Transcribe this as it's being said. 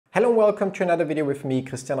Hello and welcome to another video with me,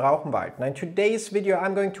 Christian Rauchenwald. Now in today's video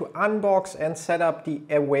I'm going to unbox and set up the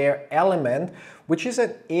Awair Element, which is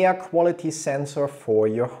an air quality sensor for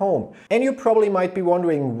your home. And you probably might be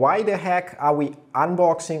wondering, why the heck are we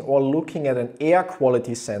unboxing or looking at an air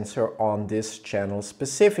quality sensor on this channel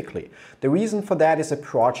specifically? The reason for that is a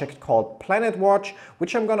project called PlanetWatch,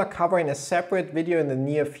 which I'm going to cover in a separate video in the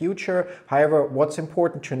near future. However, what's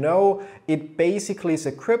important to know, it basically is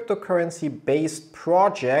a cryptocurrency based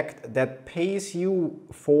project that pays you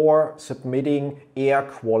for submitting air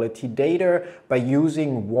quality data by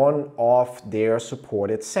using one of their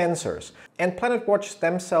supported sensors. And PlanetWatch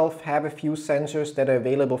themselves have a few sensors that are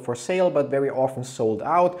available for sale but very often sold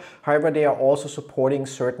out. However, they are also supporting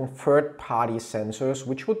certain third-party sensors,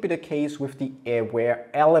 which would be the case with the Awair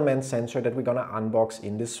Element sensor that we're going to unbox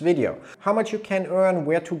in this video. How much you can earn,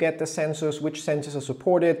 where to get the sensors, which sensors are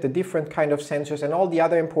supported, the different kind of sensors, and all the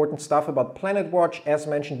other important stuff about PlanetWatch, as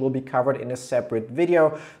mentioned, will be covered in a separate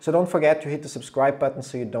video. So don't forget to hit the subscribe button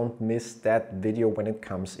so you don't miss that video when it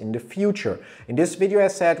comes in the future. In this video,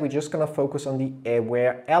 as said, we're just going to focus on the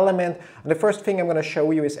Awair Element. And the first thing I'm going to show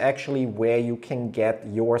you is actually where you can get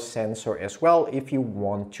your sensor as well if you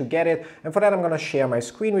want to get it. And for that, I'm going to share my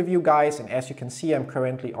screen with you guys. And as you can see, I'm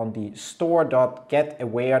currently on the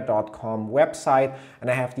store.getawair.com website, and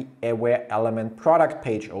I have the Awair Element product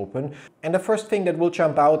page open. And the first thing that will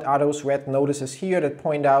jump out are those red notices here that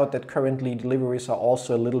point out that currently deliveries are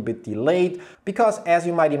also a little bit delayed, because as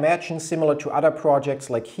you might imagine, similar to other projects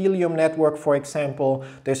like Helium Network, for example,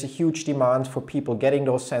 there's a huge demand for people getting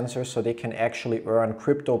those sensors so they can actually earn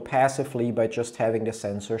crypto passively by just having the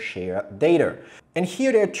sensor share data. And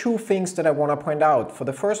here there are two things that I want to point out. For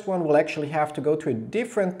the first one, we'll actually have to go to a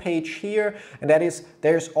different page here, and that is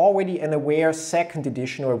there's already an Awair second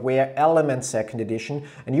edition or Awair Element second edition.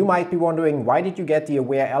 And you might be wondering, why did you get the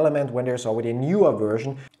Awair Element when there's already a newer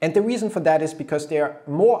version? And the reason for that is because they're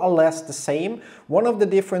more or less the same. One of the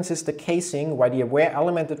differences is the casing, why the Awair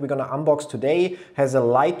Element that we're going to unbox today has a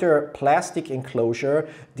lighter plastic enclosure.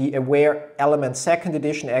 The Awair Element second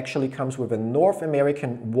edition actually comes with a North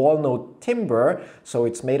American walnut timber, so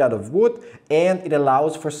it's made out of wood, and it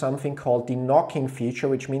allows for something called the knocking feature,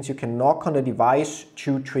 which means you can knock on the device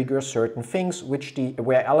to trigger certain things, which the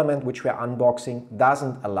Awair Element, which we're unboxing,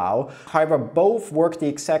 doesn't allow. However, both work the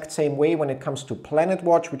exact same way when it comes to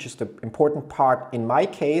PlanetWatch, which is the important part in my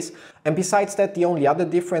case. And besides that, the only other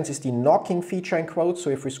difference is the knocking feature in quotes. So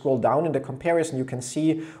if we scroll down in the comparison, you can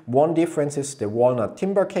see one difference is the walnut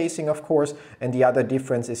timber casing, of course, and the other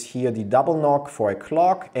difference is here the double knock for a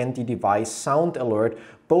clock and the device sound alert,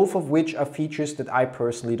 both of which are features that I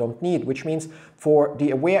personally don't need, which means for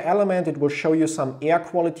the Awair Element, it will show you some air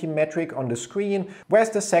quality metric on the screen,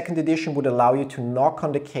 whereas the second edition would allow you to knock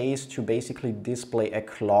on the case to basically display a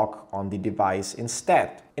clock on the device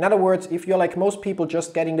instead. In other words, if you're like most people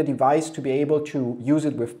just getting the device to be able to use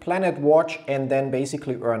it with PlanetWatch and then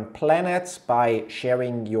basically earn planets by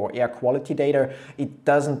sharing your air quality data, it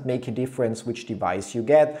doesn't make a difference which device you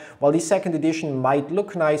get. While the second edition might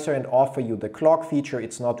look nicer and offer you the clock feature,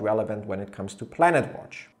 it's not relevant when it comes to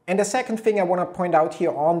PlanetWatch. And the second thing I want to point out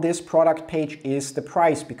here on this product page is the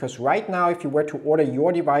price, because right now if you were to order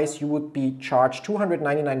your device, you would be charged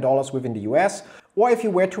 $299 within the US, or if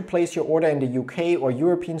you were to place your order in the UK or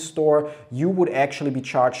European store, you would actually be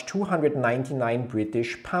charged 299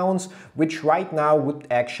 British pounds, which right now would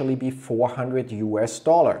actually be $400 US.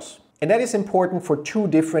 And that is important for two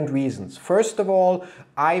different reasons. First of all,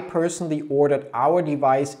 I personally ordered our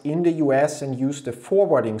device in the US and used the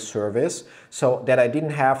forwarding service so that I didn't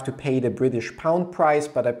have to pay the British pound price,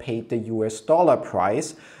 but I paid the US dollar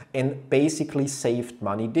price and basically saved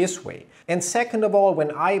money this way. And second of all,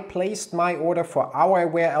 when I placed my order for our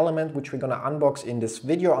Awair Element, which we're going to unbox in this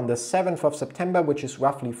video on the 7th of September, which is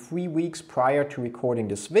roughly 3 weeks prior to recording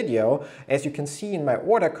this video, as you can see in my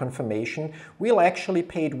order confirmation, we actually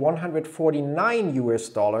paid $149 US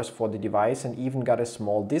for the device and even got a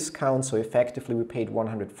small discount. So effectively we paid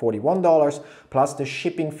 $141 plus the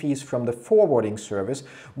shipping fees from the forwarding service,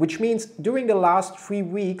 which means during the last 3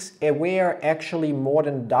 weeks, Awair actually more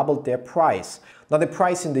than doubled their price. Now the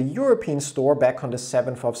price in the European store back on the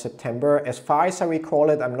 7th of September, as far as I recall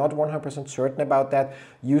it, I'm not 100% certain about that,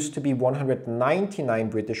 used to be 199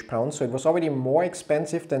 British pounds. So it was already more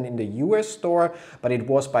expensive than in the US store, but it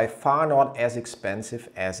was by far not as expensive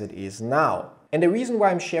as it is now. And the reason why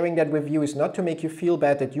I'm sharing that with you is not to make you feel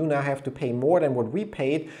bad that you now have to pay more than what we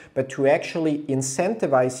paid, but to actually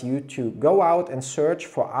incentivize you to go out and search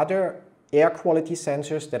for other air quality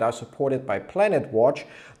sensors that are supported by PlanetWatch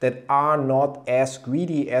that are not as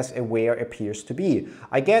greedy as Awair appears to be.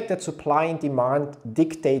 I get that supply and demand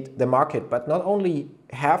dictate the market, but not only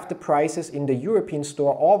have the prices in the European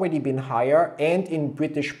store already been higher and in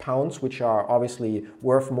British pounds, which are obviously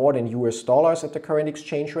worth more than US dollars at the current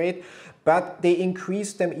exchange rate, but they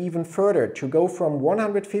increased them even further to go from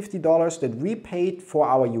 $150 that we paid for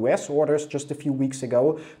our US orders just a few weeks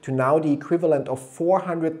ago to now the equivalent of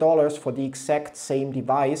 $400 for the exact same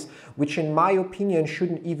device, which in my opinion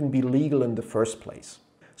shouldn't even be legal in the first place.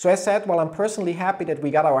 So as said, while I'm personally happy that we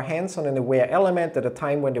got our hands on an Awair Element at a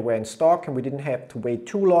time when they were in stock and we didn't have to wait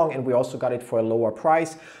too long and we also got it for a lower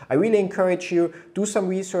price, I really encourage you, do some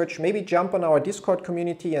research, maybe jump on our Discord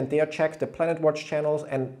community and there check the PlanetWatch channels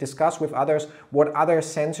and discuss with others what other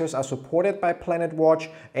sensors are supported by PlanetWatch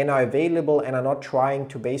and are available and are not trying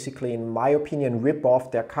to basically, in my opinion, rip off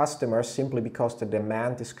their customers simply because the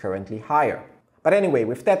demand is currently higher. But anyway,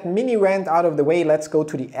 with that mini rant out of the way, let's go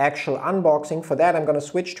to the actual unboxing. For that, I'm going to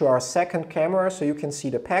switch to our second camera so you can see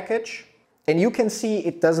the package. And you can see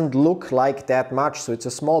it doesn't look like that much. So it's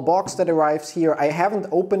a small box that arrives here. I haven't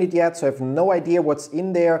opened it yet, so I have no idea what's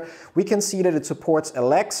in there. We can see that it supports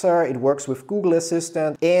Alexa, it works with Google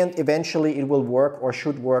Assistant, and eventually it will work or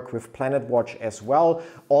should work with PlanetWatch as well.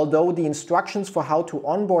 Although the instructions for how to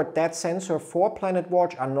onboard that sensor for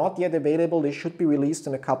PlanetWatch are not yet available, they should be released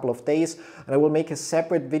in a couple of days. And I will make a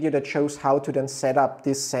separate video that shows how to then set up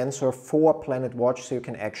this sensor for PlanetWatch so you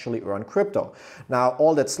can actually earn crypto. Now,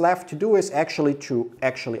 all that's left to do is actually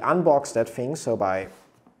unbox that thing, so by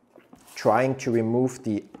trying to remove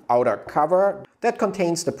the outer cover that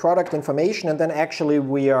contains the product information, and then actually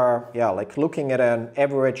we are like looking at an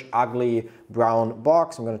average ugly brown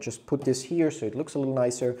box. I'm going to just put this here so it looks a little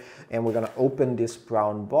nicer, and we're going to open this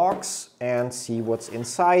brown box and see what's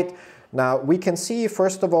inside. Now we can see,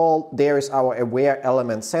 first of all, there is our Awair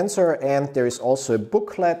Element sensor, and there is also a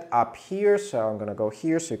booklet up here. So I'm going to go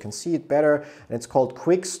here so you can see it better, and it's called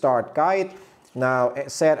Quick Start Guide. Now,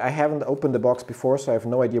 as said, I haven't opened the box before, so I have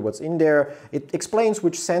no idea what's in there. It explains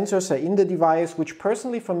which sensors are in the device, which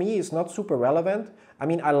personally for me is not super relevant. I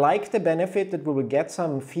mean, I like the benefit that we will get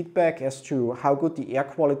some feedback as to how good the air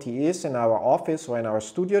quality is in our office or in our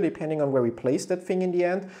studio, depending on where we place that thing in the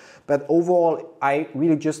end. But overall, I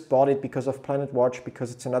really just bought it because of PlanetWatch,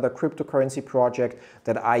 because it's another cryptocurrency project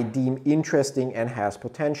that I deem interesting and has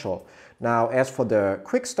potential. Now, as for the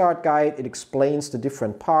quick start guide, it explains the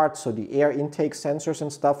different parts, so the air intake sensors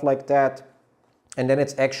and stuff like that. And then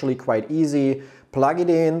it's actually quite easy. Plug it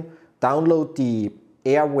in, download the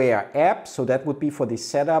Awair app, so that would be for the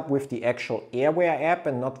setup with the actual Awair app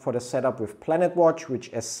and not for the setup with PlanetWatch, which,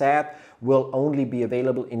 as said, will only be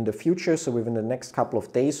available in the future, so within the next couple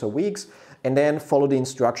of days or weeks, and then follow the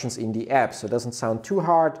instructions in the app, so it doesn't sound too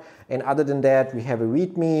hard. And other than that, we have a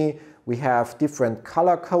README, we have different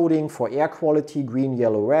color coding for air quality, green,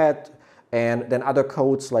 yellow, red, and then other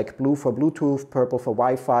codes like blue for Bluetooth, purple for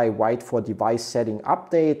Wi-Fi, white for device setting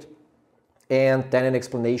update, and then an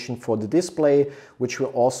explanation for the display, which we're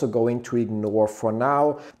also going to ignore for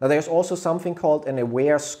now. Now there's also something called an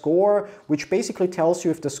Awair score, which basically tells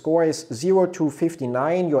you if the score is 0 to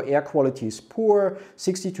 59, your air quality is poor,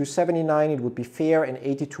 60 to 79, it would be fair, and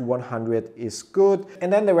 80 to 100 is good.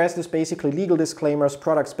 And then the rest is basically legal disclaimers,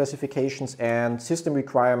 product specifications, and system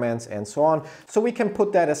requirements, and so on. So we can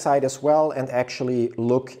put that aside as well and actually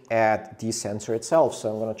look at the sensor itself.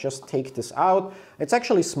 So I'm gonna just take this out. It's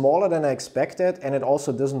actually smaller than I expected, and it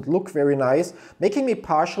also doesn't look very nice, making me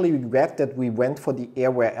partially regret that we went for the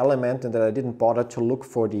Awair Element and that I didn't bother to look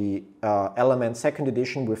for the Element 2nd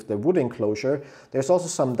edition with the wood enclosure. There's also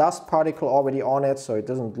some dust particle already on it, so it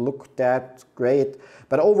doesn't look that great,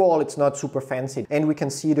 but overall it's not super fancy. And we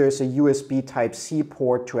can see there's a USB Type-C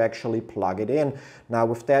port to actually plug it in. Now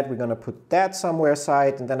with that, we're gonna put that somewhere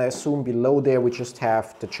aside, and then I assume below there we just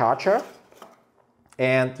have the charger.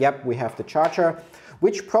 And yep, we have the charger,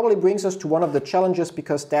 which probably brings us to one of the challenges,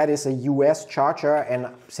 because that is a US charger, and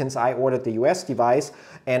since I ordered the US device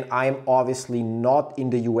and I'm obviously not in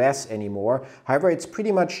the US anymore. However, it's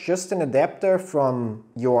pretty much just an adapter from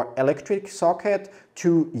your electric socket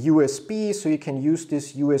to USB, so you can use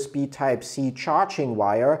this USB Type-C charging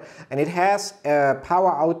wire, and it has a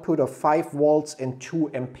power output of 5 volts and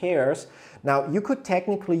 2 amperes. Now, you could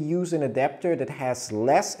technically use an adapter that has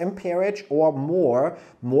less amperage or more.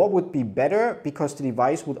 More would be better because the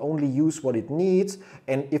device would only use what it needs.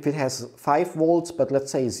 And if it has 5 volts, but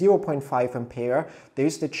let's say 0.5 ampere, there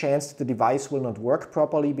is the chance that the device will not work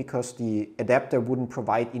properly because the adapter wouldn't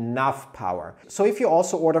provide enough power. So if you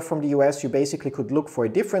also order from the US, you basically could look for a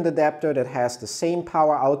different adapter that has the same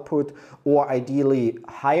power output or ideally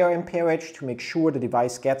higher amperage to make sure the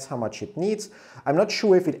device gets how much it needs. I'm not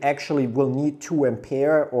sure if it actually will need 2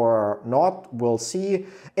 ampere or not, we'll see.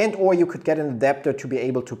 And or you could get an adapter to be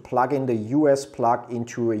able to plug in the US plug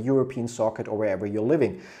into a European socket or wherever you're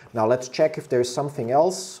living. Now let's check if there's something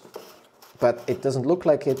else, but it doesn't look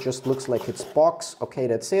like it, just looks like it's box. Okay,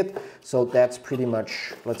 that's it. So that's pretty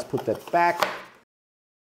much, let's put that back.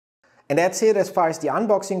 And that's it as far as the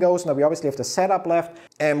unboxing goes. Now we obviously have the setup left,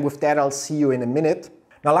 and with that I'll see you in a minute.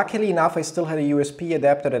 Now luckily enough, I still had a USB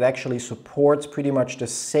adapter that actually supports pretty much the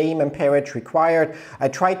same amperage required. I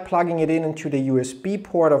tried plugging it into the USB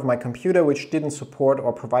port of my computer, which didn't support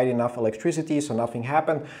or provide enough electricity, so nothing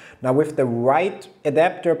happened. Now with the right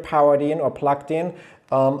adapter powered in or plugged in,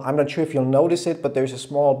 I'm not sure if you'll notice it, but there's a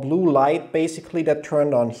small blue light basically that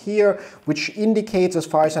turned on here, which indicates, as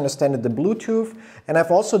far as I understand it, the Bluetooth. And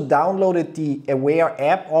I've also downloaded the Awair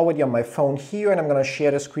app already on my phone here, and I'm going to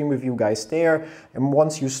share the screen with you guys there. And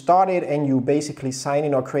once you start it and you basically sign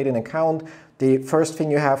in or create an account, the first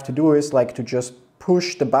thing you have to do is like to just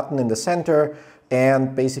push the button in the center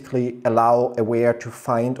and basically allow Awair to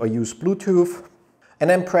find or use Bluetooth. And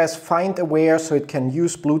then press Find Awair so it can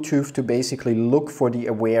use Bluetooth to basically look for the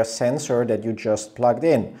Awair sensor that you just plugged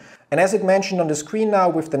in. And as it mentioned on the screen now,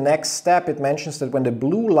 with the next step, it mentions that when the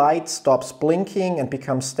blue light stops blinking and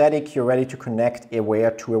becomes static, you're ready to connect Awair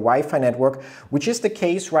to a Wi-Fi network, which is the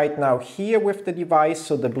case right now here with the device.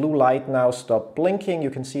 So the blue light now stopped blinking. You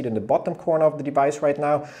can see it in the bottom corner of the device right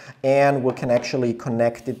now, and we can actually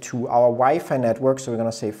connect it to our Wi-Fi network. So we're going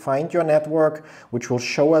to say Find Your Network, which will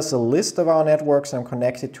show us a list of our networks, and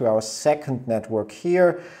connect it to our second network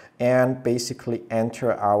here, and basically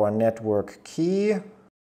enter our network key.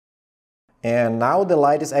 And now the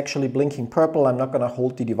light is actually blinking purple. I'm not going to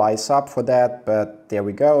hold the device up for that, but there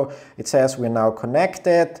we go. It says we're now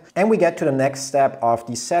connected. And we get to the next step of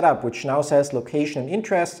the setup, which now says location and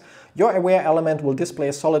interest. Your Awair element will display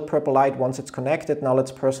a solid purple light once it's connected. Now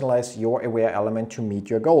let's personalize your Awair element to meet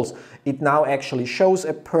your goals. It now actually shows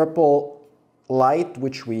a purple light,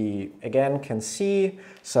 which we again can see.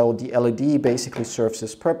 So the LED basically serves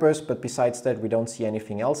this purpose, but besides that we don't see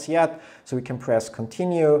anything else yet. So we can press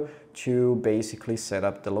continue to basically set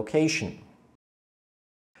up the location.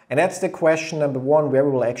 And that's the question number one, where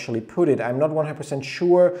we will actually put it. I'm not 100%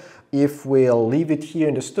 sure if we'll leave it here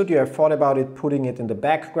in the studio. I thought about it, putting it in the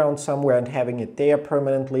background somewhere and having it there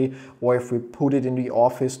permanently, or if we put it in the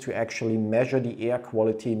office to actually measure the air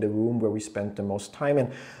quality in the room where we spend the most time in.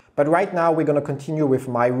 But right now we're going to continue with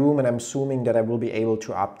my room, and I'm assuming that I will be able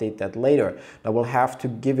to update that later. Now we'll have to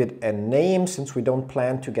give it a name since we don't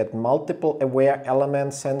plan to get multiple Awair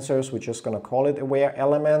element sensors. We're just going to call it Awair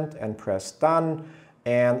element and press done.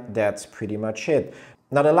 And that's pretty much it.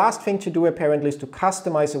 Now the last thing to do apparently is to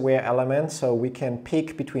customize Awair element, so we can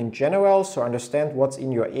pick between general, so understand what's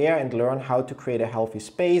in your air and learn how to create a healthy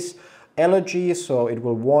space. Allergy, so it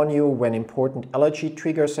will warn you when important allergy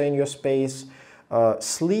triggers are in your space.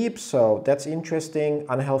 Sleep, so that's interesting.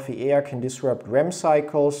 Unhealthy air can disrupt REM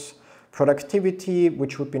cycles. Productivity,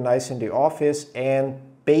 which would be nice in the office. And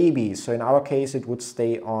baby, so in our case it would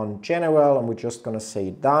stay on general, and we're just going to say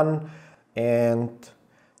done. And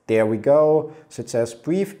there we go. So it says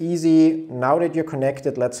breathe easy. Now that you're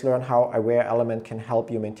connected, let's learn how Awair element can help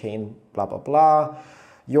you maintain blah blah blah.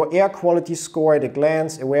 Your air quality score at a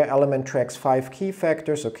glance. Awair element tracks 5 key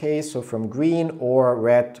factors. Okay, so from green or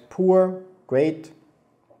red, poor. Great.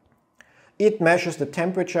 It measures the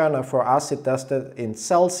temperature. Now for us it does that in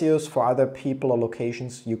Celsius. For other people or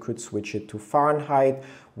locations you could switch it to Fahrenheit,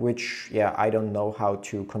 which yeah, I don't know how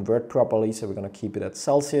to convert properly, so we're going to keep it at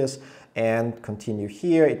Celsius and continue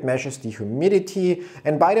here. It measures the humidity.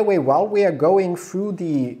 And by the way, while we are going through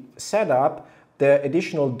the setup, the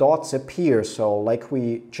additional dots appear. So like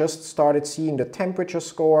we just started seeing the temperature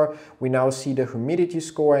score, we now see the humidity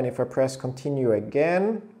score, and if I press continue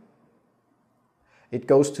again, it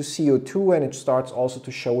goes to CO2, and it starts also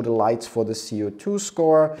to show the lights for the CO2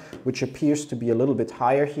 score, which appears to be a little bit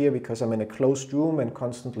higher here because I'm in a closed room and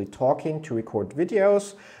constantly talking to record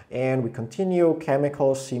videos. And we continue.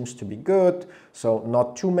 Chemicals seems to be good, so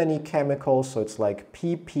not too many chemicals. So it's like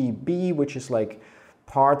ppb, which is like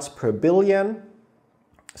parts per billion.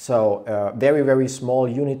 So very, very small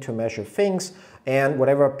unit to measure things. And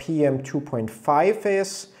whatever PM 2.5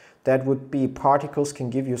 is, that would be particles can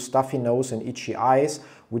give you stuffy nose and itchy eyes,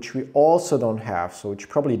 which we also don't have, so it's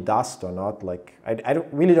probably dust or not. Like, I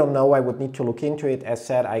really don't know. I would need to look into it. As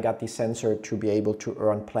said, I got the sensor to be able to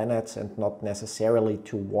earn planets and not necessarily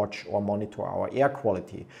to watch or monitor our air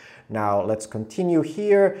quality. Now let's continue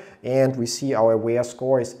here, and we see our Awair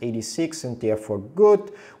score is 86 and therefore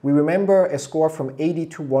good. We remember a score from 80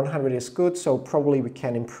 to 100 is good, so probably we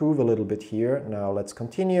can improve a little bit here. Now let's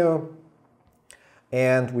continue.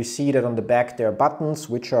 And we see that on the back there are buttons,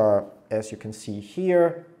 which are, as you can see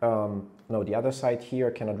here, no, the other side here,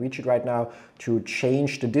 I cannot reach it right now, to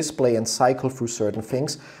change the display and cycle through certain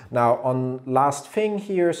things. Now on last thing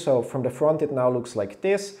here, so from the front it now looks like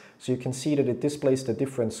this. So you can see that it displays the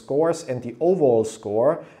different scores and the overall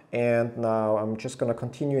score. And now I'm just going to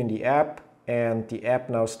continue in the app, and the app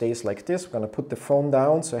now stays like this. I'm going to put the phone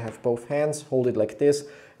down, so I have both hands, hold it like this,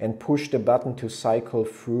 and push the button to cycle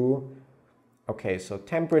through. Okay, so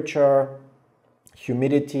temperature,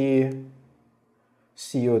 humidity,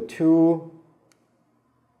 CO2,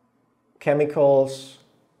 chemicals,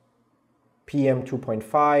 PM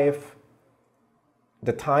 2.5,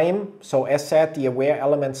 the time. So as said, the Awair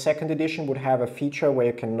Element 2nd edition would have a feature where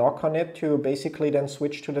you can knock on it to basically then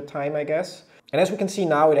switch to the time, I guess. And as we can see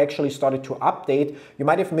now, it actually started to update. You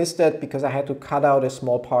might have missed it because I had to cut out a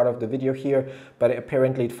small part of the video here, but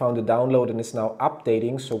apparently it found a download and is now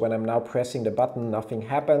updating. So when I'm now pressing the button, nothing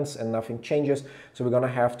happens and nothing changes. So we're gonna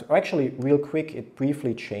have to, actually real quick, it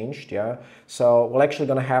briefly changed, yeah. So we're actually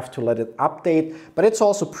gonna have to let it update, but it's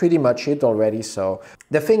also pretty much it already. So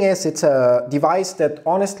the thing is, it's a device that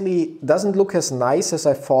honestly doesn't look as nice as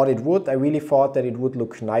I thought it would. I really thought that it would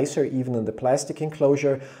look nicer even in the plastic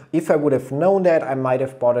enclosure. If I would have known that, I might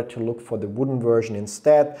have bothered to look for the wooden version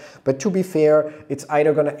instead. But to be fair, it's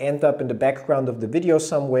either going to end up in the background of the video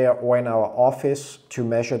somewhere or in our office to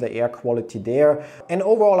measure the air quality there. And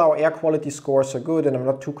overall, our air quality scores are good, and I'm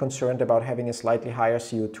not too concerned about having a slightly higher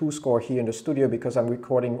CO2 score here in the studio because I'm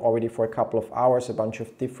recording already for a couple of hours a bunch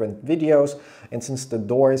of different videos. And since the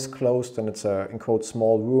door is closed and it's a, in quote,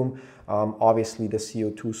 small room, obviously the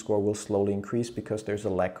CO2 score will slowly increase because there's a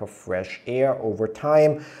lack of fresh air over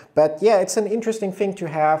time. But yeah, it's an interesting thing to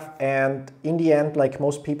have, and in the end, like,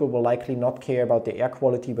 most people will likely not care about the air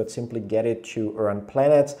quality but simply get it to earn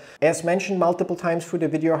planets. As mentioned multiple times through the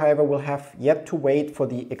video, however, we'll have yet to wait for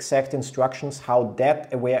the exact instructions how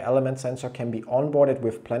that Awair Element sensor can be onboarded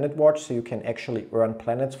with PlanetWatch, so you can actually earn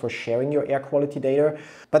planets for sharing your air quality data.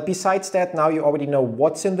 But besides that, now you already know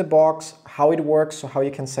what's in the box, how it works, so how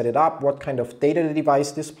you can set it up, what kind of data the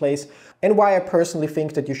device displays, and why I personally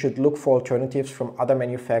think that you should look for alternatives from other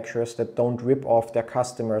manufacturers that don't rip off their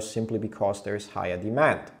customers simply because there is higher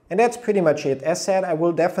demand. And that's pretty much it. As said, I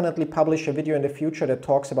will definitely publish a video in the future that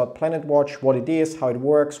talks about PlanetWatch, what it is, how it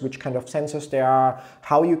works, which kind of sensors there are,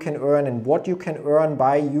 how you can earn and what you can earn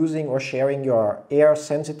by using or sharing your air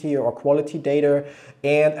sensitivity or quality data.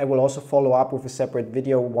 And I will also follow up with a separate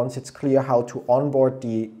video once it's clear how to onboard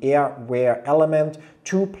the Awair Element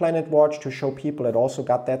to PlanetWatch to show people that also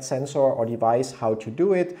got that sensor or device how to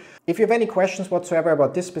do it. If you have any questions whatsoever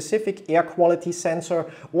about this specific air quality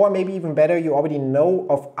sensor, or maybe even better, you already know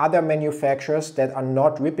of other manufacturers that are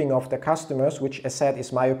not ripping off their customers, which, as said,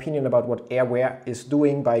 is my opinion about what Awair is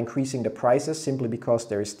doing by increasing the prices simply because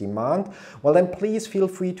there is demand, well then please feel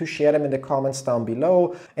free to share them in the comments down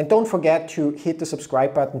below. And don't forget to hit the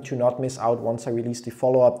subscribe button to not miss out once I release the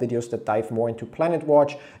follow-up videos that dive more into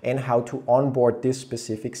PlanetWatch and how to onboard this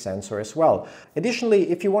specific sensor as well. Additionally,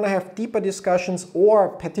 if you want to have deeper discussions or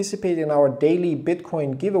participate in our daily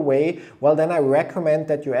Bitcoin giveaway, well then I recommend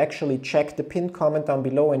that you actually check the pinned comment down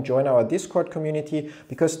below and join our Discord community,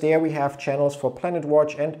 because there we have channels for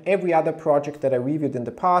PlanetWatch and every other project that I reviewed in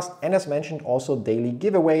the past, and as mentioned also daily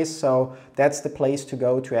giveaways, so that's the place to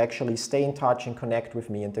go to actually stay in touch and connect with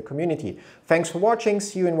me and the community. Thanks for watching,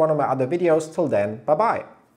 see you in one of my other videos, till then, bye bye!